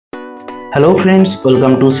Hello friends,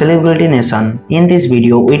 welcome to Celebrity Nation. In this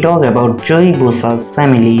video, we talk about Joey Bosa's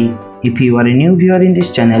family. If you are a new viewer in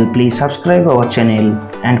this channel, please subscribe our channel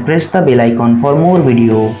and press the bell icon for more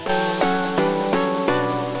video.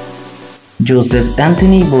 Joseph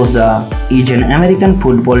Anthony Bosa is an American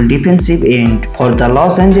football defensive end for the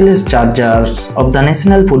Los Angeles Chargers of the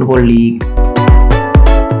National Football League.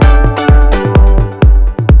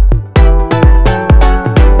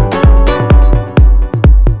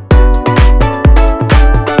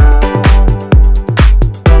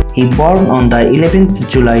 He born on the 11th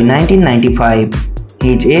July 1995.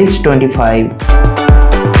 He is age 25.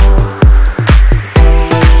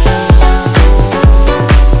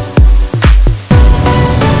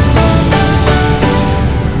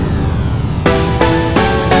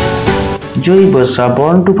 Joey Bosa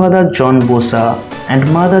born to father John Bosa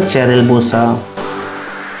and mother Cheryl Bosa.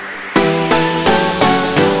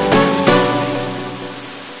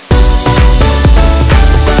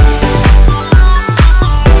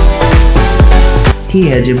 He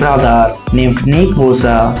has a brother named Nick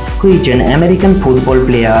Bosa, who is an American football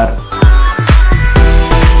player.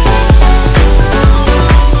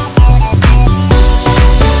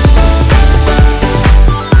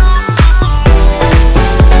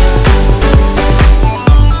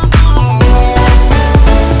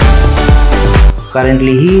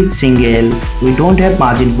 Currently he is single. We don't have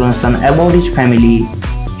much information about his family.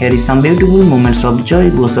 Here is some beautiful moments of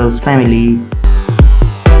Joey Bosa's family.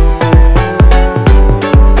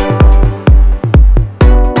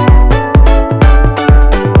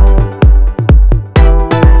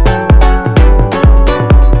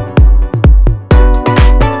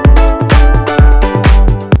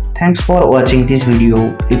 Thanks for watching this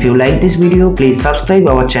video. If you like this video, please subscribe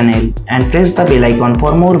our channel and press the bell icon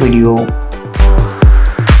for more video.